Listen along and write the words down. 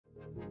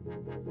Let's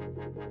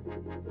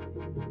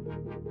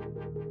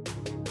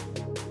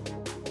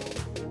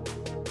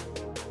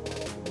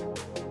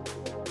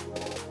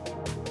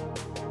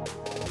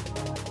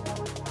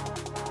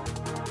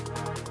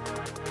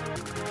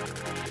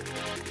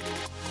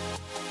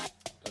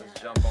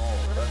jump on.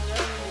 Let's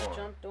jump on.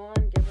 Jumped on.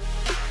 Give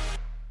us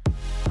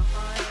a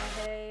hi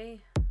and hey.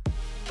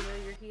 You know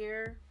you're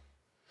here.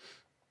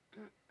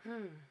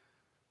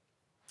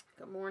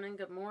 Good morning.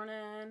 Good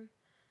morning.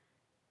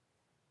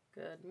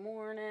 Good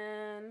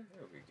morning.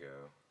 There we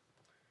go.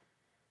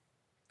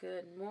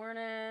 Good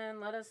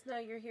morning. Let us know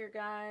you're here,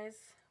 guys.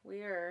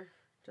 We are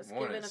just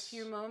Morning. giving a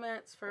few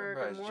moments for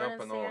Everybody's good morning,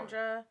 jumping on.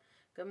 Sandra.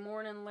 Good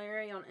morning,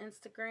 Larry on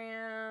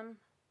Instagram.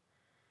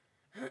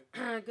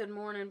 Good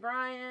morning,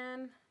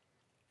 Brian.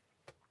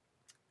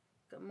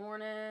 Good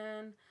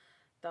morning,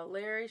 The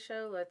Larry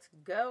Show. Let's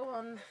go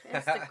on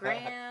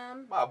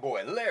Instagram. My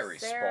boy Larry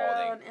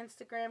Sarah Spalding. on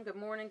Instagram. Good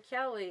morning,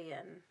 Kelly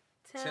and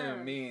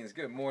Tim Means.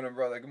 Good morning,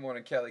 brother. Good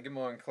morning, Kelly. Good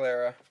morning,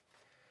 Clara.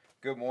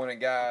 Good morning,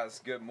 guys.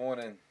 Good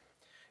morning.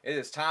 It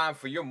is time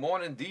for your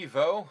morning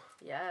Devo.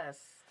 Yes.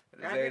 It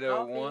is Grab your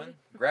 8:01. coffee.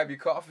 Grab your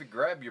coffee,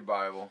 grab your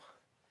Bible,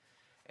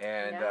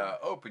 and Yeah.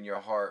 open your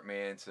heart,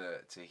 man,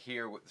 to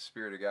hear what the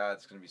Spirit of God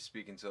is going to be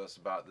speaking to us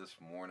about this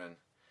morning.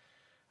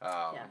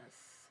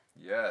 Yes.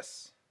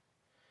 Yes.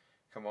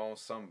 Come on,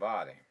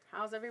 somebody.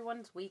 How's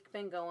everyone's week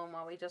been going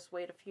while we just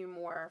wait a few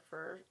more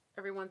for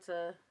everyone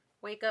to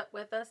wake up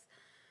with us?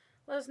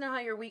 Let us know how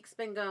your week's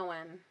been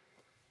going.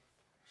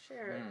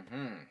 Share it.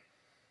 Mm-hmm.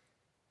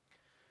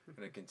 I'm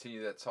going to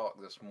continue that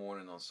talk this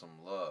morning on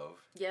some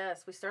love.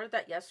 Yes, we started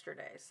that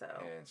yesterday, so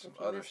And some if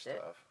you other missed it,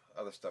 stuff.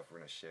 Other stuff we're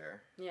going to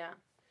share. yeah,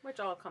 which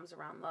all comes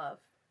around love.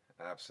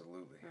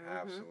 Absolutely. Mhm.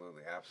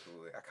 Absolutely.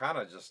 Absolutely. I'm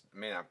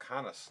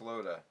kind of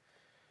slow to,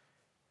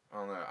 I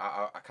don't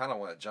know, I kind of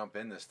want to jump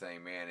in this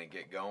thing, man, and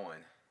get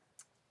going.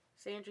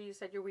 Sandra, you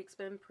said your week's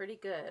been pretty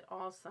good.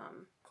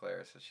 Awesome.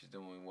 Clara says she's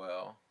doing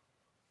well.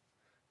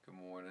 Good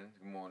morning.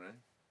 Good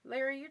morning.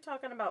 Larry, you're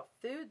talking about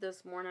food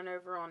this morning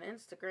over on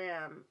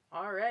Instagram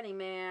already,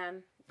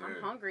 man. I'm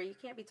Dude. hungry. You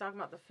can't be talking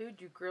about the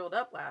food you grilled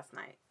up last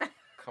night.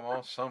 Come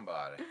on,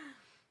 somebody. Did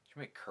you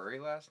make curry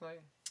last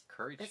night?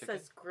 Curry It chicken?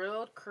 says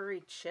grilled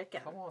curry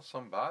chicken. Come on,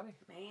 somebody.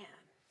 Man.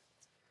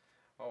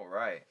 All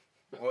right.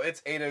 Well,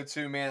 it's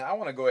 8:02, man. I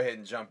want to go ahead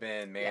and jump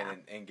in,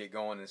 man, Yeah. and get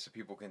going, and so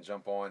people can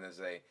jump on as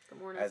they Good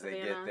morning, as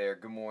Savannah. they get there.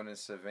 Good morning,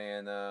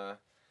 Savannah.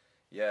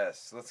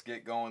 Yes, let's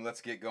get going.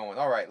 Let's get going.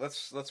 All right,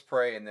 let's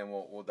pray, and then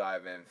we'll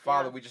dive in.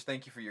 Father, Yeah. we just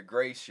thank you for your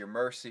grace, your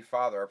mercy.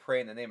 Father, I pray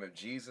in the name of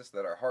Jesus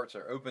that our hearts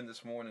are open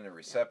this morning and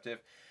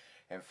receptive.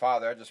 And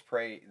Father, I just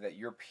pray that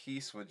your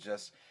peace would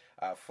just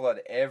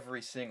flood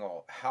every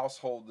single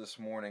household this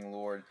morning,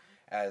 Lord,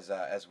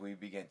 as we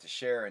begin to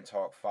share and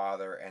talk,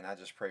 Father. And I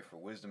just pray for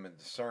wisdom and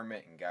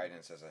discernment and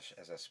guidance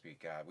as I speak,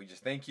 God. We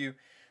just thank you.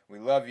 We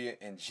love you.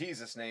 In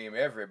Jesus' name,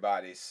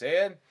 everybody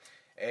said,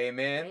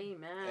 amen.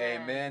 Amen.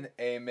 Amen.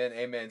 Amen.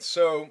 Amen.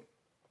 So,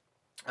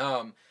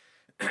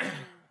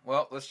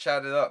 well, let's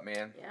chat it up,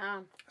 man.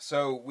 Yeah.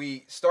 So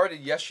we started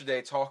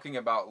yesterday talking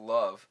about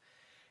love.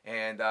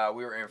 And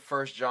we were in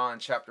 1 John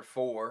chapter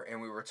 4,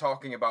 and we were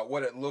talking about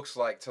what it looks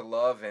like to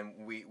love,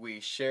 and we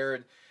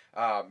shared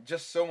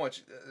just so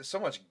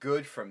much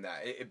good from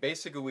that.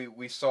 Basically,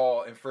 we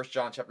saw in 1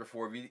 John chapter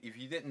 4, if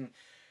you didn't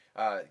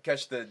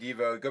catch the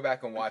Devo, go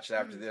back and watch it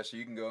after this, or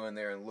you can go in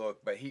there and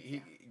look. But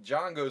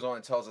John goes on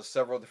and tells us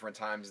several different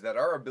times that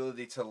our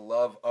ability to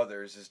love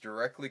others is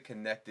directly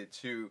connected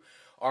to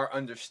our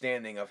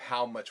understanding of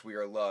how much we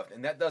are loved.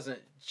 And that doesn't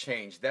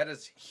change. That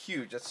is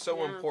huge. That's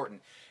so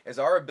important. Is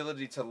our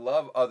ability to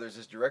love others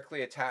is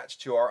directly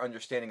attached to our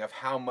understanding of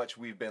how much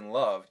we've been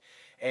loved.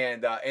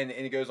 And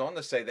it goes on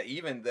to say that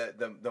even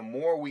the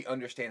more we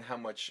understand how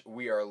much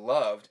we are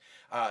loved,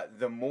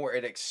 the more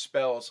it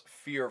expels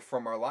fear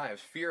from our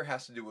lives. Fear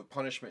has to do with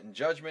punishment and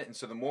judgment, and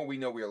so the more we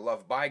know we are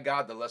loved by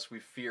God, the less we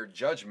fear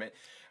judgment,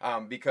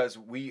 because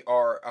we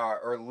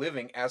are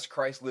living as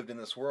Christ lived in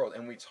this world.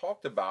 And we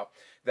talked about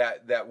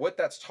that what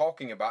that's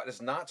talking about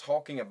is not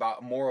talking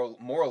about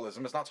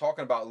moralism. It's not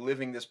talking about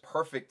living this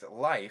perfect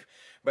life.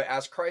 But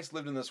as Christ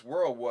lived in this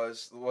world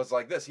was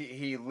like this.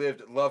 He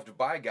lived loved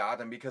by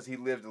God, and because he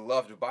lived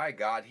loved by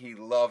God, he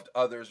loved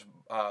others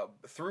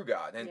through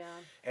God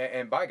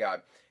and by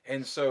God.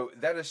 And so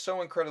that is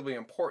so incredibly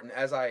important.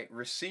 As I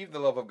receive the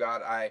love of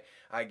God,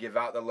 I give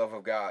out the love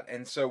of God.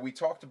 And so we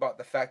talked about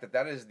the fact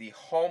that is the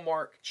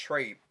hallmark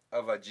trait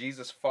of a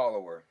Jesus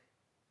follower.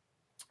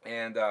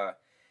 And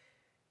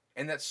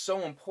that's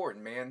so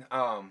important, man.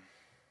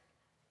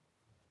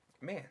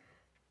 Man,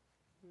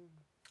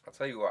 I'll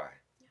tell you why.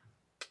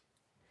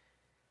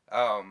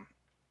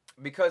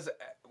 Because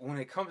when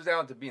it comes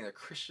down to being a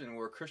Christian,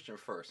 we're a Christian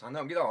first. I know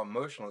I'm getting all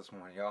emotional this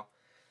morning, y'all.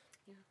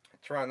 Yeah. I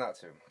try not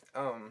to.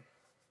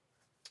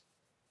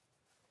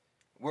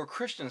 We're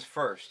Christians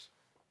first,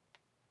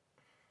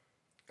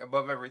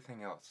 above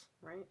everything else.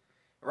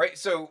 Right.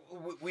 So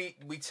we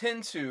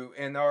tend to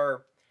in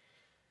our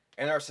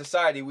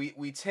society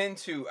we tend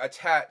to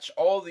attach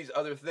all these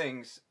other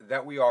things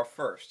that we are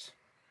first,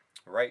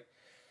 right?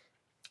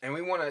 And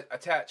we want to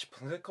attach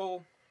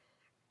political,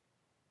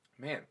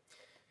 man,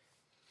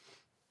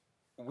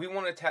 we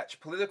want to attach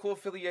political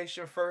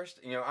affiliation first.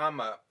 You know, I'm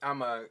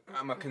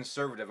a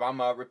conservative. I'm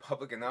a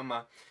Republican. I'm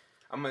a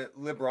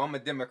liberal. I'm a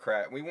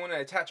Democrat. We want to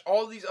attach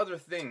all these other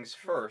things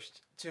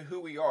first to who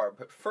we are.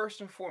 But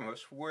first and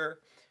foremost, we're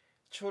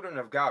children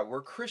of God.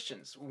 We're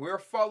Christians. We're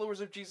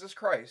followers of Jesus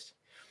Christ.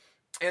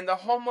 And the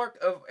hallmark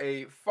of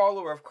a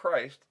follower of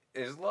Christ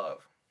is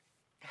love.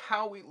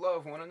 How we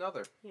love one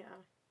another. Yeah.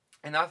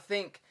 And I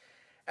think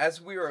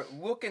as we are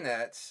looking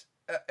at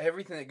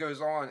everything that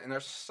goes on in our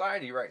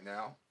society right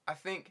now, I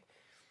think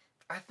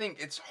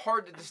it's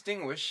hard to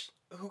distinguish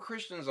who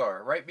Christians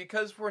are, right?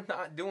 Because we're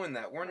not doing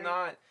that. We're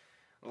not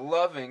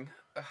loving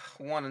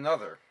one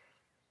another.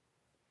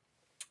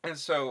 And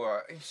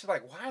so she's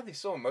like, why are they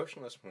so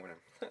emotional this morning?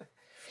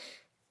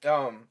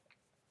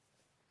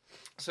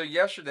 So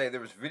yesterday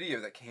there was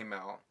video that came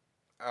out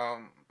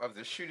of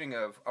the shooting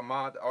of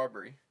Ahmaud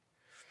Arbery,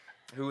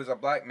 who was a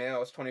black male,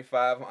 was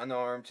 25,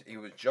 unarmed. He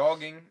was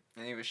jogging,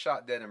 and he was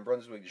shot dead in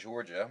Brunswick,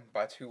 Georgia,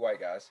 by 2 white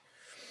guys.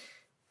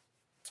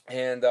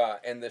 And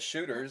the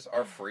shooters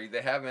are free.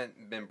 They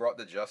haven't been brought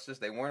to justice.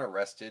 They weren't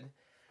arrested.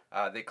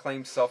 They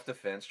claimed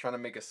self-defense, trying to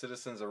make a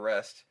citizen's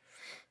arrest.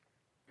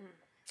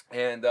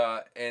 And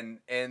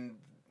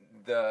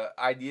the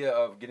idea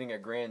of getting a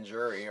grand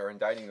jury or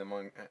indicting them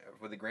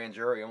with a grand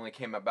jury only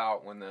came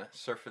about when the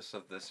surface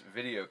of this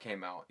video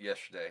came out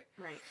yesterday.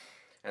 Right.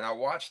 And I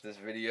watched this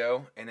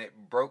video, and it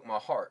broke my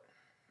heart.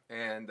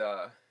 And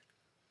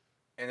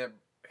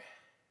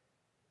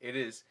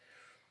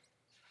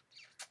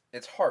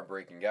it's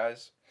heartbreaking,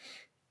 guys.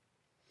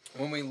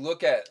 When we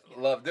look at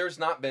love, there's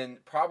not been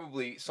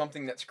probably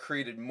something that's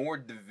created more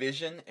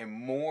division and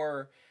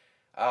more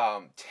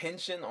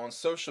tension on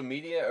social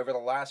media over the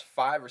last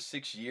 5 or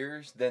 6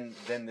 years than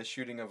the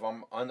shooting of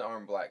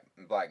unarmed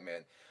black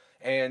men,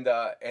 and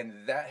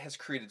that has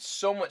created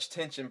so much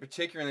tension,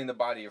 particularly in the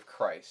body of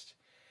Christ,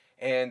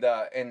 and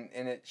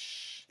it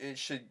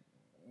should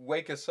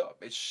wake us up.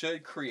 It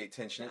should create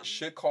tension. It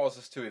should cause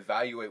us to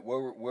evaluate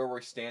where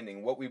we're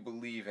standing, what we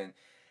believe in,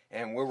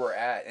 and where we're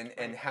at,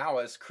 and how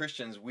as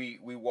Christians we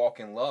walk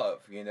in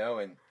love, you know.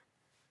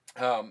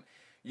 And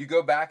you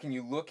go back and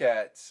you look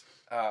at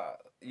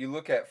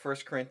 1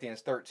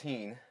 Corinthians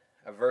 13,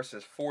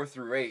 verses 4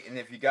 through 8, and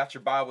if you got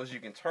your Bibles, you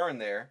can turn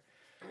there.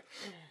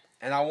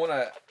 And I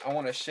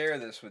wanna share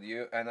this with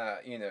you, and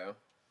you know,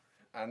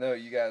 I know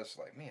you guys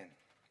like, man.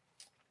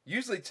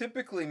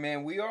 Typically,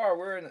 man,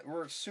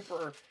 we're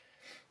super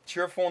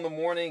cheerful in the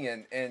morning,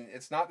 and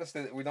it's not just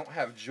that we don't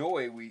have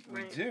joy, we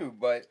do,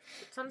 but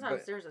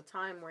sometimes there's a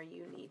time where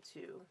you need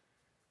to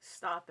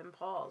stop and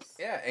pause.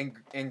 Yeah,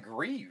 and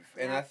grieve.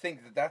 Yeah. And I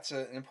think that's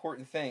an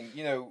important thing.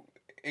 You know,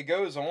 it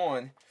goes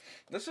on.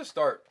 Let's just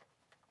start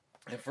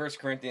in 1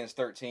 Corinthians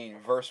 13,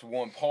 verse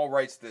 1. Paul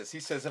writes this. He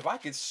says, if I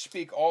could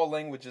speak all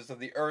languages of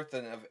the earth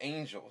and of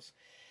angels,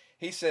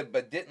 he said,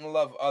 but didn't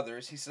love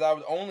others, he said, I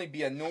would only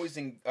be a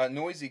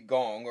noisy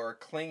gong or a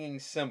clanging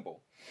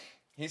cymbal.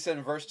 He said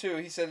in verse 2,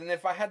 he said, and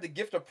if I had the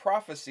gift of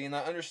prophecy and I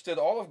understood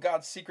all of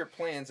God's secret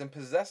plans and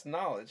possessed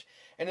knowledge,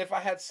 and if I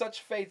had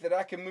such faith that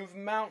I could move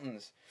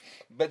mountains,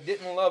 but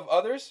didn't love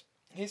others,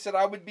 he said,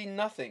 I would be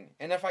nothing.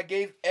 And if I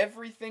gave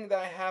everything that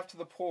I have to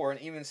the poor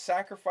and even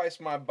sacrificed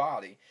my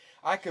body,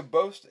 I could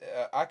boast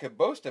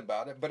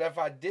about it, but if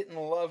I didn't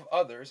love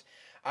others,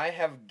 I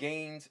have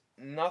gained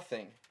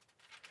nothing.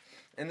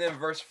 And then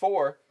verse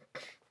 4,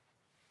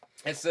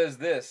 it says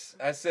this.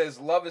 It says,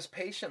 love is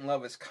patient,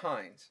 love is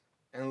kind.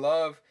 And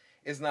love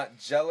is not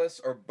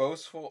jealous or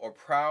boastful or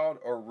proud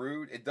or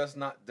rude. It does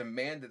not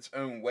demand its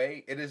own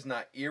way. It is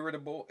not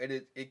irritable.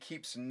 It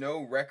keeps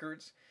no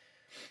records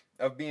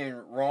of being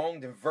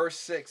wronged. In verse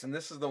 6, and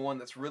this is the one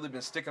that's really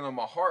been sticking on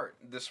my heart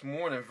this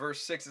morning. Verse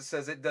 6, it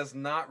says, it does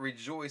not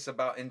rejoice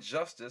about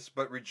injustice,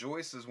 but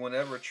rejoices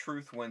whenever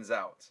truth wins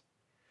out.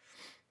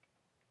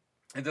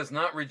 It does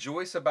not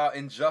rejoice about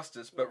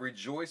injustice, but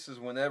rejoices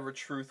whenever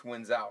truth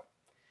wins out.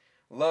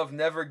 Love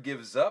never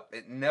gives up.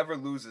 It never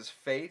loses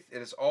faith.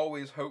 It is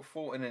always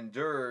hopeful and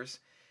endures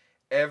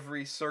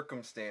every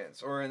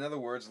circumstance. Or in other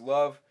words,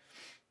 love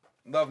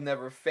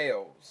never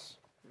fails.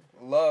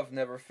 Love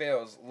never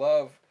fails.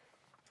 Love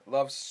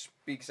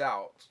speaks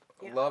out.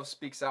 Yeah. Love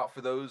speaks out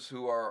for those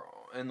who are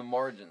in the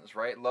margins,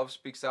 right? Love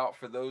speaks out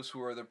for those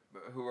who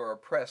are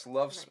oppressed.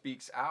 Love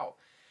speaks out.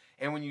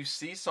 And when you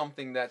see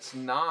something that's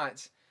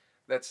not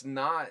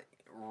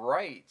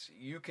right,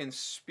 you can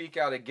speak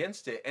out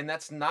against it, and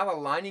that's not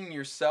aligning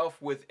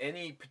yourself with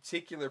any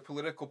particular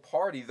political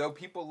party, though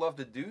people love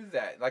to do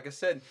that. Like I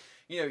said,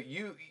 you know,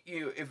 you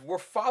if we're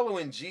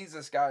following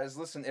Jesus, guys,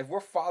 listen, if we're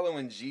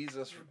following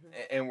Jesus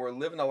and we're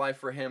living a life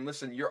for him,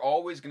 listen, you're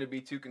always going to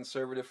be too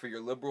conservative for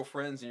your liberal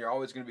friends, and you're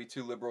always going to be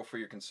too liberal for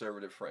your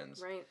conservative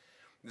friends. Right.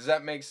 Does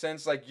that make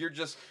sense? Like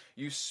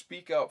you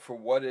speak up for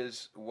what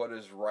is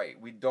right.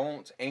 We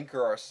don't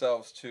anchor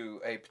ourselves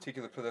to a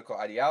particular political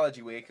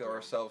ideology. We anchor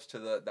ourselves to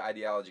the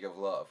ideology of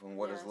love and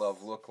what does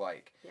love look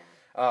like.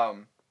 Yeah.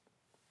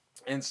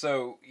 And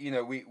so, you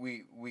know,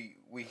 we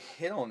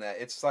hit on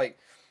that. It's like,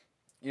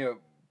 you know,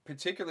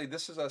 particularly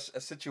this is a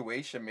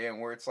situation, man,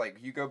 where it's like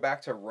you go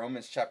back to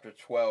Romans chapter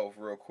 12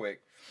 real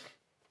quick.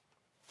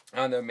 I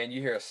don't know, man,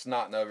 you hear a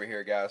snotting over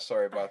here, guys.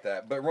 Sorry about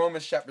that. But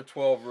Romans chapter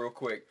 12 real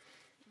quick.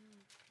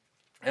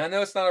 And I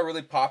know it's not a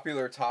really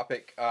popular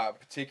topic,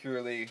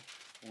 particularly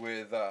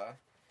with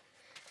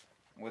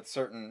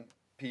certain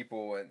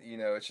people, and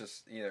it's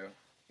just you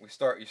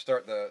start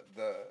the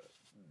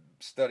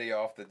study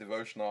off, the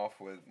devotion off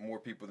with more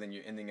people than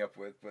you're ending up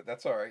with, but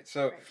that's all right.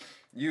 So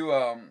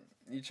Right.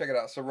 you check it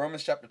out. So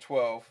Romans chapter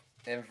 12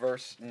 and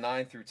verse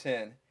 9 through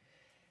 10,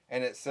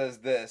 and it says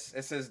this.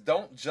 It says,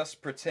 "Don't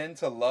just pretend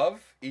to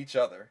love each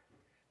other.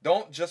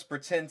 Don't just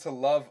pretend to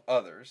love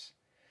others."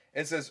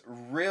 It says,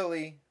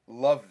 "Really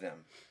love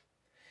them.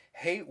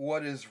 Hate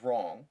what is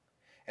wrong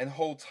and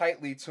hold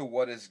tightly to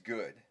what is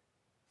good."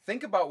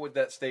 Think about what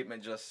that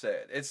statement just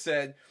said. It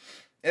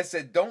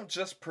said, don't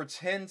just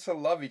pretend to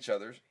love each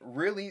other,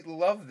 really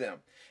love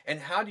them.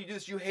 And how do you do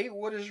this? You hate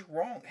what is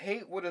wrong.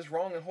 Hate what is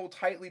wrong and hold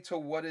tightly to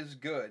what is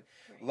good.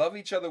 Right. Love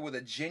each other with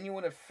a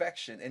genuine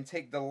affection and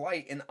take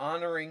delight in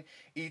honoring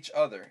each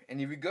other. And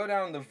if you go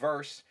down to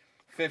verse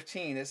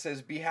 15, it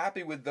says, "Be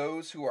happy with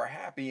those who are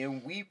happy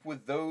and weep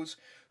with those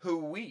who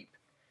weep."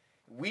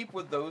 Weep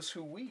with those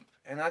who weep.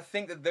 And I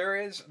think that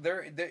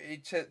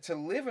to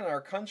live in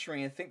our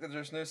country and think that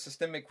there's no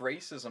systemic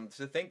racism,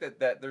 to think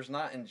that there's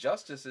not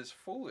injustice is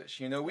foolish.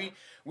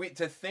 We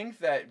to think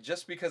that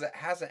just because it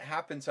hasn't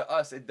happened to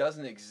us, it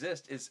doesn't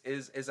exist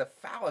is a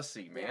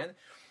fallacy, man.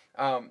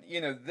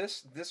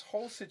 This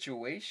whole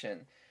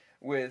situation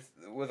with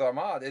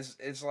Ahmad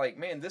is like,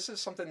 man, this is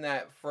something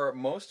that for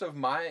most of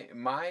my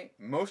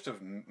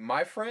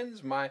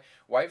friends, my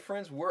white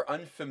friends, we're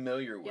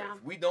unfamiliar with. Yeah.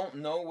 We don't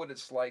know what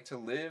it's like to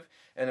live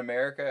in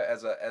America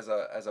as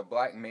a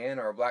black man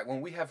or a black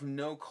woman. We have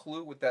no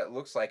clue what that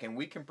looks like, and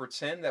we can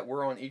pretend that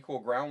we're on equal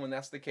ground when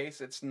that's the case.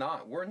 It's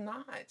not. We're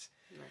not.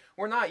 Right.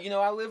 We're not.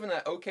 I live in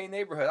an okay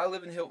neighborhood. I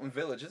live in Hilton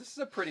Village. This is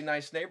a pretty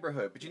nice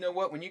neighborhood. But you know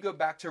what? When you go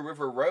back to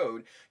River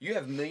Road, you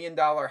have $1 million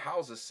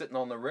houses sitting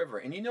on the river.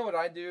 And you know what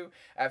I do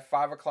at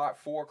 5 o'clock,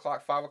 4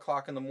 o'clock, 5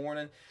 o'clock in the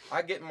morning?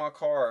 I get in my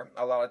car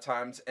a lot of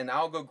times, and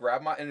I'll go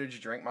grab my energy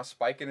drink, my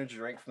Spike energy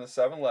drink from the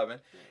 7-Eleven,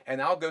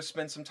 and I'll go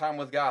spend some time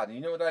with God. And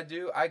you know what I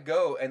do? I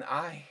go and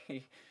I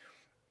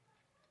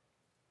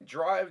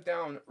drive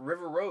down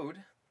River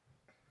Road.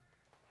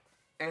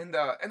 And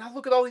I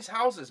look at all these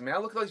houses, man. I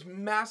look at all these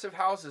massive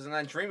houses, and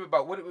I dream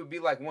about what it would be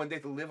like one day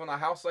to live on a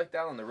house like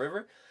that on the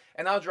river.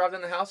 And I'll drive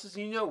down the houses,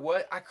 and you know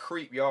what? I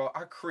creep, y'all.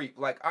 I creep.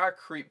 Like, I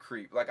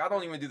creep. Like, I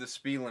don't even do the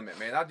speed limit,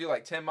 man. I do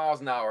like 10 miles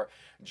an hour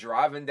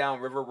driving down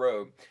River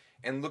Road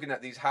and looking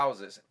at these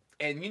houses.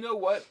 And you know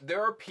what?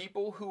 There are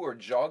people who are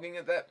jogging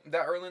at that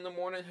early in the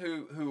morning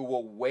who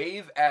will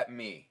wave at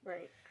me.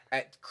 Right.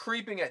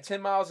 Creeping at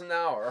 10 miles an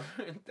hour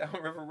down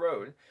River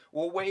Road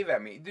will wave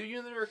at me. Do you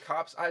know there are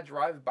cops I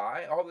drive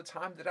by all the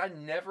time that I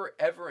never,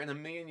 ever in a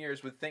million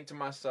years would think to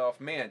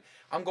myself, man,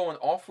 I'm going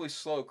awfully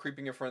slow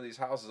creeping in front of these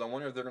houses. I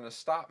wonder if they're going to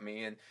stop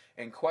me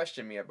and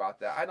question me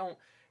about that. I don't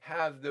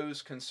have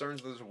those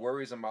concerns, those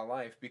worries in my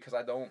life because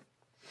I've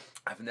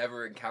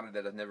never encountered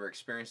that. I've never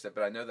experienced it,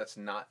 but I know that's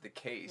not the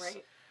case.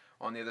 Right.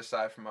 On the other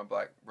side from my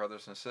black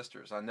brothers and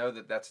sisters. I know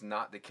that that's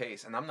not the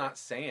case. And I'm not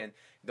saying,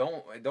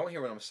 don't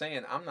hear what I'm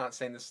saying. I'm not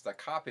saying this is a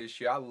cop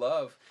issue. I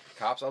love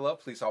cops. I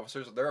love police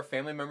officers. There are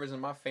family members in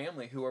my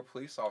family who are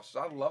police officers.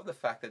 I love the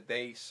fact that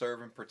they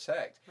serve and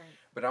protect. Right.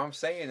 But what I'm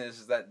saying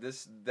is that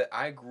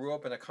I grew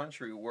up in a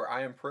country where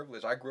I am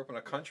privileged. I grew up in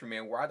a country,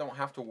 man, where I don't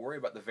have to worry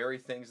about the very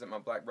things that my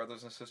black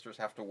brothers and sisters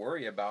have to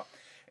worry about.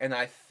 And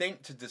I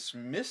think to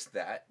dismiss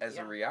that as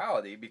a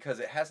reality because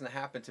it hasn't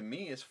happened to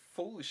me is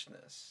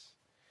foolishness.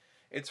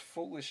 It's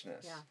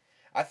foolishness. Yeah.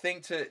 I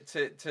think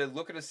to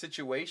look at a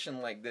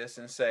situation like this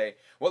and say,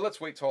 well, let's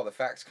wait till all the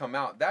facts come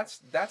out. That's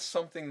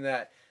something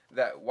that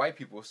white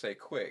people say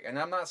quick. And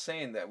I'm not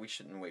saying that we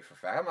shouldn't wait for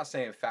facts. I'm not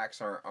saying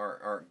facts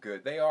aren't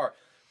good. They are.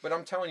 But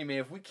I'm telling you, man,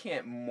 if we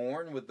can't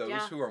mourn with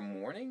those who are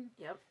mourning,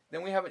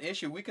 then we have an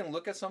issue. We can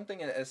look at something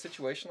in a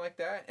situation like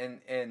that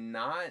and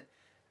not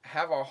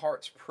have our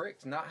hearts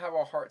pricked, not have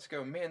our hearts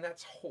go, man,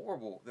 that's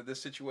horrible that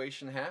this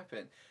situation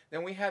happened.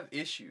 Then we have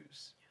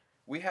issues.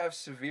 We have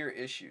severe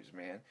issues,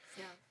 man.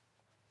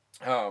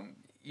 Yeah.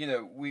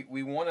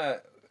 We want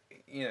to,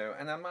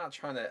 and I'm not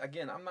trying to,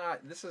 again,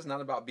 this is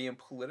not about being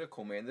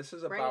political, man. This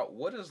is about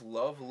what does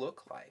love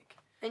look like?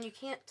 And you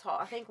can't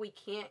talk, I think you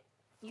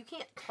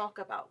can't talk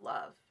about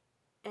love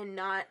and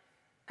not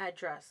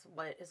address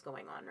what is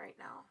going on right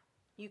now.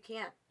 You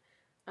can't.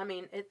 I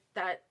mean,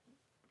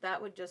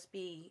 that would just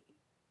be,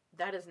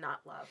 that is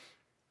not love.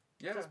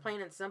 Yeah. Just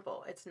plain and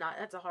simple. It's not,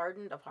 that's a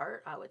hardened of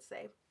heart, I would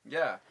say.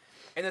 Yeah.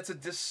 And it's a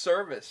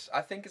disservice.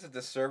 I think it's a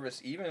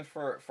disservice even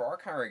for our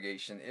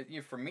congregation.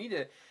 For me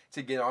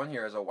to get on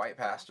here as a white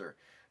pastor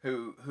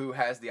who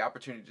has the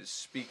opportunity to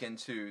speak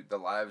into the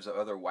lives of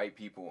other white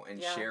people and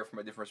share from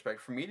a different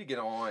perspective. For me to get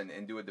on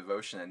and do a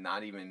devotion and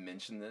not even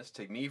mention this,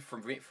 to me,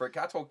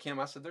 I told Kim,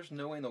 I said, there's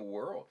no way in the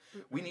world.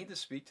 We need to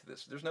speak to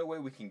this. There's no way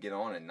we can get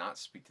on and not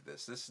speak to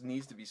this. This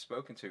needs to be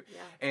spoken to.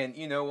 Yeah. And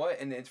you know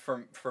what? And it's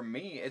for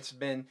me, it's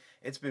been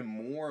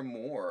more and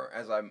more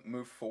as I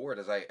move forward,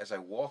 as I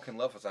walk in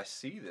love, as I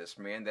see this,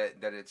 man, that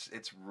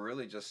it's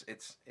really just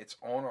it's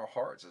on our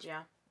hearts.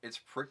 It's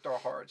pricked our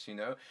hearts, you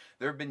know.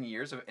 There have been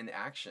years of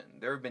inaction.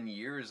 There have been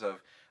years of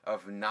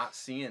not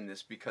seeing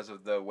this because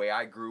of the way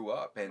I grew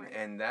up,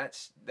 and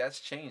that's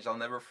changed. I'll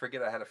never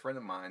forget. I had a friend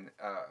of mine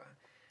a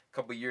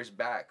couple of years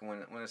back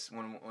when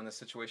a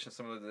situation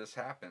similar to this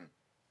happened,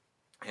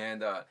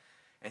 and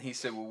he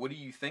said, "Well, what do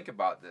you think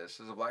about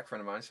this?" As a black friend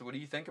of mine, he said, "What do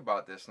you think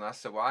about this?" And I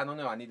said, "Well, I don't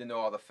know. I need to know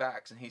all the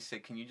facts." And he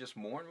said, "Can you just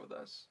mourn with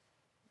us?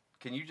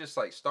 Can you just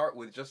start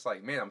with just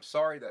man, I'm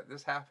sorry that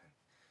this happened.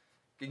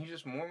 Can you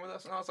just mourn with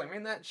us?" And I was like,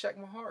 man, that checked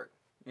my heart.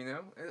 You know,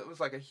 it was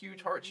like a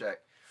huge heart check.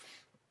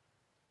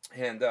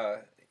 And,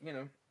 you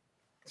know,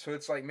 so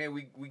it's like, man,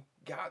 we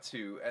got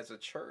to, as a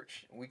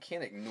church, we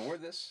can't ignore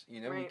this.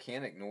 You know, we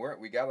can't ignore it.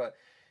 We got to,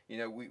 you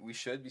know, we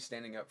should be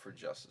standing up for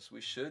justice.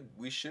 We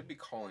should be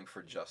calling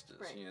for justice.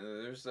 Right. You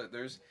know,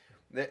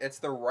 it's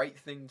the right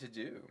thing to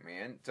do,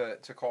 man,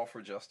 to call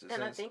for justice.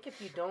 And I think if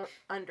you don't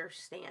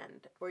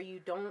understand or you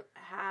don't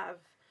have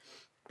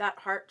that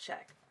heart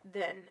check,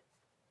 then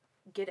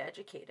get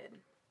educated.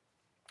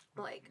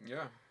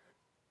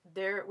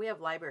 We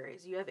have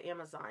libraries, you have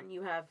Amazon,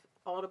 you have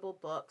Audible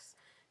books.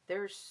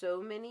 There's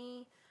so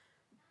many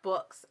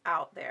books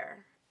out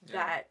there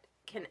that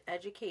can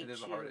educate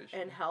you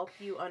and help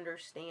you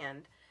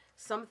understand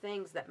some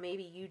things that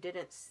maybe you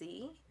didn't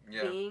see.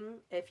 Being,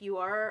 if you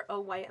are a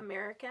white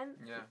American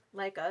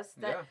like us,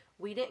 that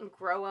we didn't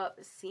grow up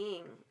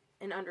seeing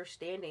and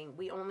understanding.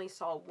 We only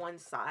saw one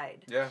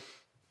side.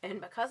 And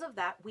because of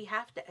that, we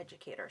have to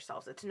educate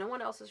ourselves. It's no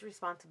one else's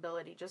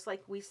responsibility. Just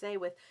like we say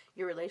with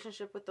your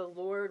relationship with the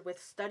Lord,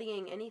 with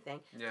studying anything,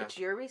 it's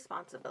your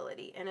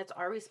responsibility and it's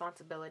our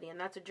responsibility. And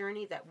that's a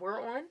journey that we're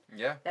on,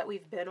 that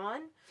we've been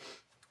on.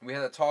 We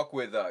had a talk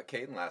with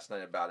Caden last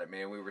night about it,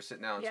 man. We were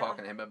sitting down and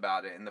talking to him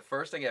about it. And the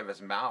first thing out of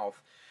his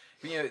mouth,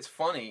 you know, it's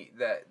funny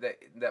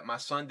that my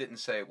son didn't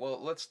say,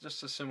 well, let's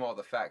just assume all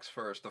the facts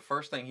first. The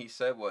first thing he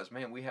said was,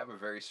 man, we have a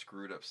very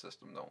screwed up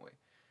system, don't we?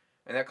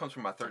 And that comes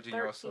from my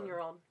 13-year-old son.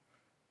 13-year-old.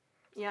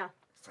 Yeah.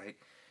 It's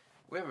like,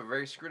 we have a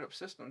very screwed up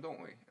system,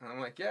 don't we? And I'm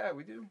like, yeah,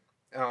 we do.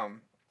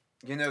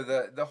 You know,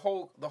 the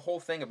whole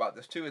thing about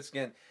this too, it's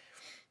again,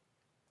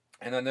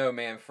 and I know,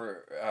 man,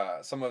 for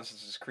some of us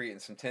it's just creating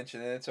some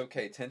tension, and it's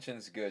okay. Tension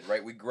is good,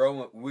 right? We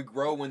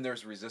grow when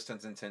there's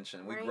resistance and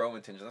tension. We grow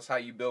in tension. That's how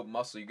you build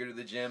muscle. You go to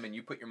the gym and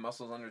you put your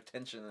muscles under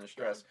tension and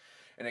stress.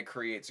 And it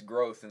creates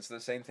growth. And so the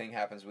same thing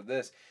happens with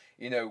this.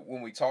 You know,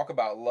 when we talk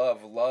about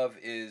love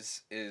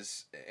is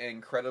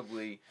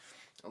incredibly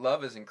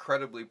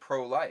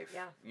pro-life.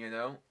 Yeah. You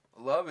know,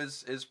 love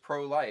is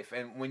pro-life.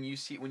 And when you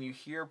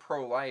hear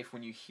pro-life,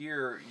 when you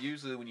hear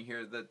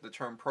the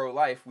term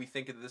pro-life, we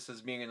think of this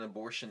as being an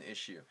abortion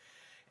issue.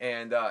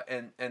 And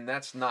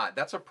that's not.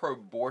 That's a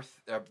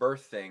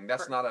birth thing.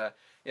 That's not a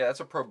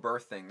that's a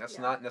pro-birth thing. That's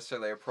not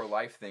necessarily a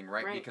pro-life thing,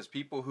 right? Because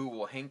people who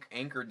will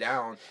anchor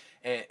down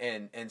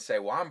and say,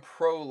 well, I'm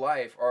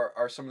pro-life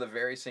are some of the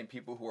very same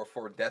people who are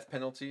for death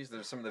penalties.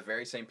 There's some of the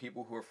very same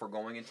people who are for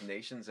going into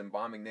nations and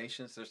bombing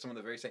nations. There's some of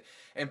the very same,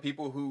 and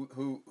people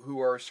who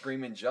are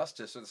screaming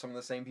justice are some of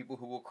the same people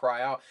who will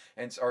cry out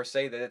or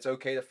say that it's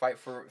okay to fight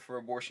for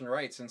abortion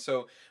rights. And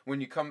so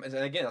when you come, and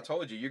again, I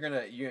told you, you're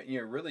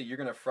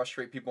gonna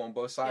frustrate people on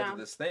both sides of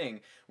this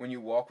thing when you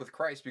walk with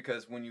Christ,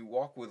 because when you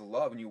walk with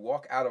love and you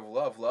walk out of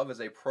love is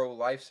a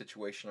pro-life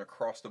situation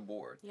across the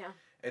board. Yeah.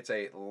 It's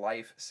a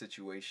life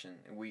situation.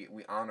 We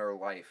honor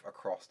life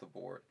across the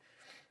board.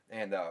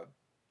 And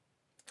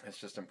it's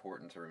just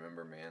important to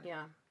remember, man.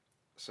 Yeah.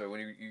 So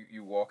when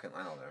you walk in,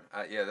 I don't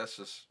know. That's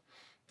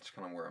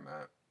kind of where I'm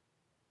at.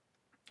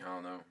 I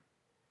don't know.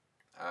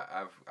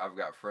 I've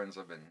got friends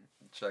I've been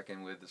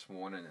checking with this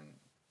morning and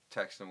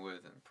texting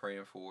with and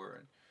praying for,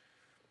 and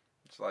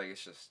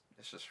it's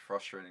just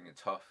frustrating and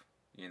tough.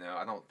 You know,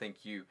 I don't think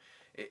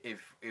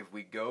if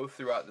we go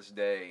throughout this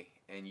day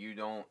and you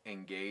don't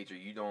engage or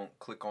you don't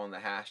click on the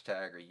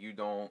hashtag or you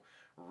don't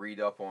read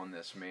up on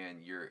this, man,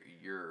 you're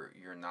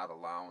not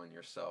allowing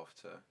yourself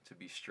to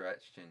be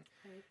stretched,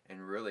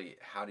 and really,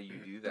 how do you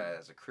do that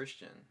as a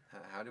Christian?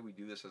 How do we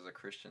do this as a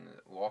Christian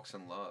that walks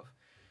in love?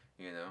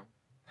 You know,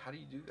 how do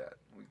you do that?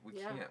 We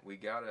can't. We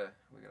gotta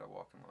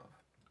walk in love.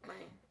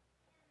 Right.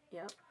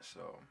 Yep.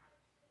 So,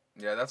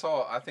 yeah, that's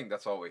all. I think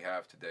that's all we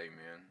have today,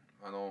 man.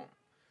 I don't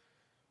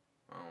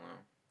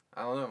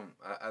know.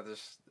 I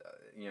just,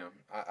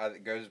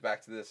 it goes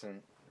back to this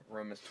in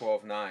Romans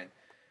 12:9.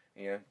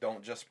 You know,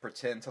 don't just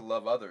pretend to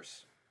love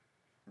others.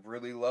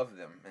 Really love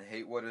them and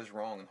hate what is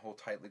wrong and hold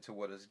tightly to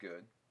what is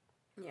good.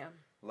 Yeah.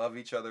 Love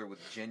each other with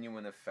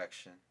genuine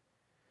affection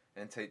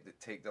and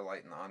take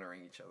delight in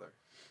honoring each other.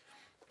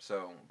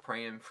 So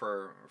praying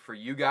for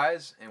you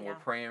guys, and we're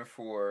praying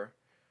for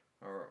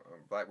our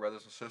black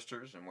brothers and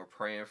sisters, and we're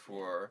praying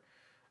for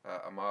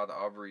Ahmaud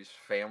Arbery's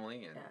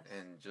family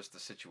and just the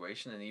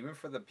situation, and even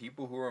for the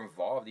people who are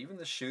involved, even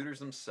the shooters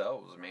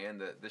themselves,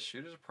 man. The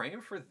shooters are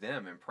praying for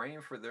them and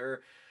praying for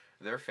their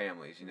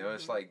families. You know,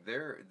 it's like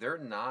they're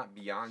not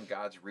beyond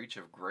God's reach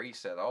of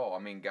grace at all. I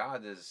mean,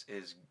 God is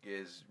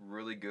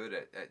really good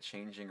at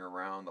changing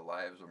around the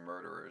lives of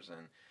murderers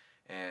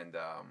and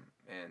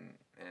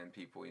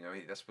people. You know,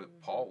 that's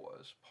what Paul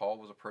was. Paul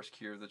was a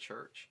persecutor of the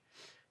church.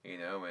 You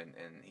know, and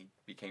he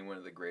became one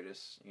of the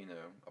greatest, you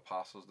know,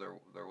 apostles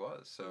there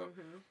was. So,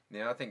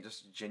 yeah, I think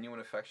just genuine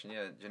affection,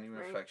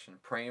 genuine affection,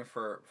 praying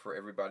for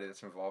everybody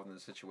that's involved in the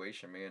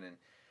situation, man,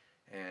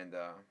 and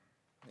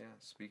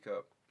speak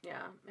up.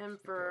 Yeah, and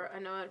I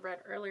know I read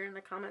earlier in the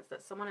comments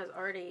that someone has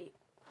already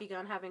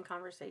begun having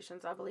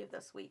conversations, I believe,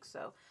 this week.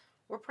 So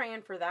we're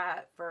praying for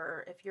that,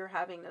 for if you're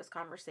having those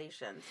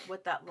conversations,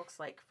 what that looks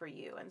like for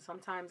you. And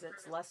sometimes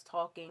it's less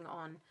talking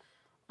on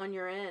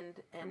your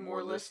end and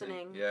more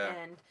listening.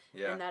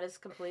 And that is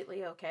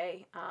completely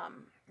okay.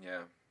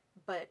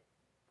 But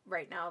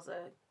right now is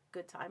a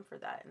good time for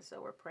that. And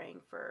so we're praying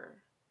for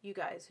you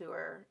guys who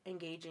are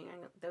engaging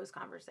in those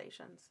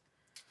conversations.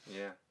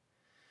 Yeah.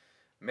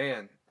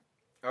 Man.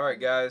 All right,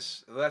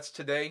 guys. That's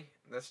today.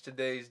 That's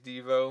today's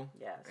Devo.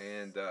 Yes.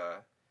 And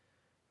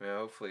man,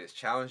 hopefully it's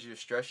challenged you,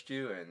 stressed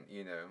you, and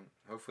you know,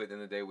 hopefully at the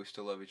end of the day we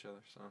still love each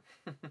other.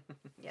 So.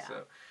 Yeah.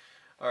 So,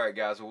 all right,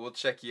 guys. Well, we'll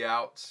check you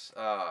out.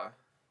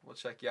 We'll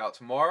check you out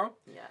tomorrow.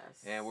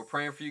 Yes. And we're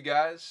praying for you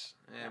guys,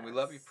 and we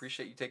love you.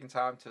 Appreciate you taking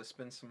time to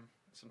spend some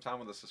time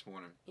with us this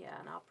morning. Yeah,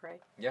 and I'll pray.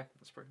 Yeah,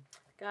 let's pray.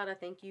 God, I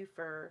thank you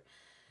for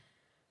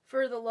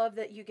the love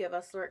that you give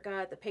us, Lord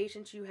God, the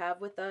patience you have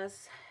with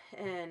us,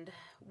 and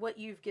what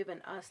you've given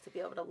us to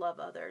be able to love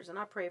others. And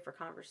I pray for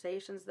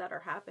conversations that are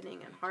happening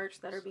and hearts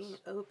that are being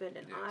opened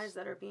and eyes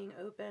that are being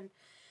opened,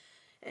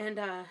 and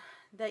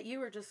that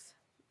you are just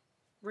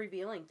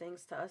revealing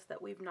things to us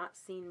that we've not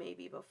seen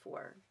maybe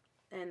before.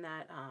 And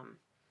that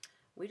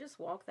we just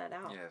walk that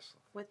out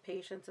with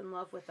patience and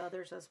love with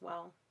others as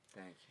well.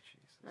 Thank you,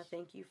 Jesus. And I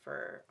thank you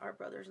for our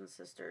brothers and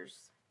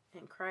sisters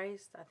in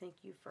Christ. I thank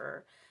you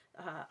for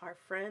our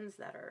friends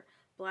that are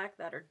black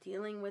that are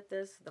dealing with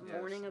this, the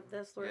mourning of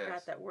this, Lord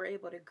God, that we're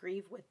able to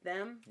grieve with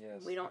them.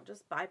 Yes. We don't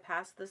just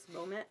bypass this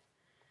moment.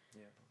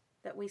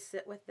 That we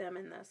sit with them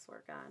in this,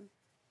 Lord God.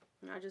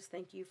 And I just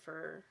thank you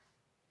for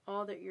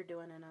all that you're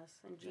doing in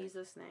us. In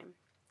Jesus' name.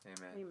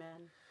 Amen.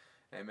 Amen.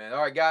 Amen.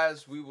 All right,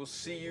 guys. We will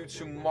see you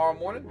tomorrow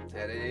morning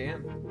at 8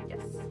 a.m.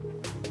 Yes.